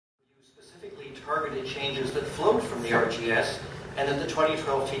targeted changes that flowed from the RGS, and that the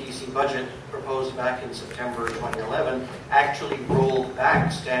 2012 TTC budget, proposed back in September 2011, actually rolled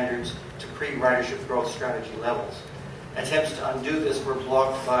back standards to pre-ridership growth strategy levels. Attempts to undo this were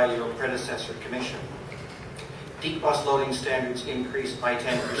blocked by your predecessor commission. Peak bus loading standards increased by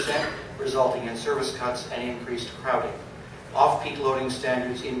 10%, resulting in service cuts and increased crowding. Off-peak loading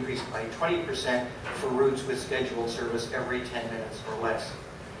standards increased by 20% for routes with scheduled service every 10 minutes or less.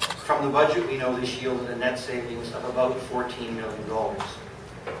 From the budget, we know this yielded a net savings of about $14 million.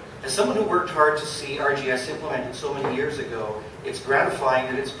 As someone who worked hard to see RGS implemented so many years ago, it's gratifying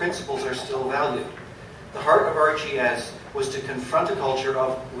that its principles are still valued. The heart of RGS was to confront a culture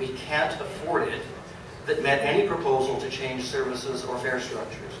of "we can't afford it" that met any proposal to change services or fare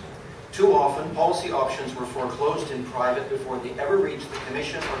structures. Too often, policy options were foreclosed in private before they ever reached the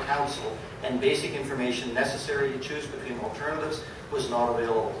Commission or Council, and basic information necessary to choose between alternatives was not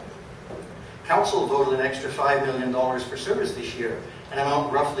available. Council voted an extra $5 million for service this year, an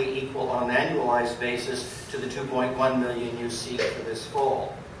amount roughly equal on an annualized basis to the $2.1 million you seek for this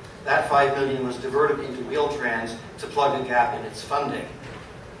fall. That $5 million was diverted into Wheel-Trans to plug a gap in its funding.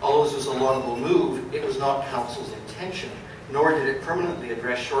 Although this was a laudable move, it was not Council's intention, nor did it permanently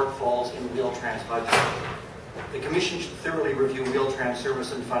address shortfalls in Wheel-Trans budget. The Commission should thoroughly review Wheel-Trans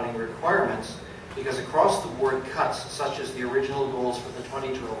service and funding requirements, because across-the-board cuts, such as the original goals for the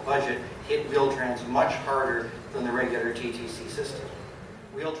 2012 budget, hit Wheel-Trans much harder than the regular TTC system.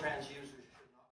 Wheel-Trans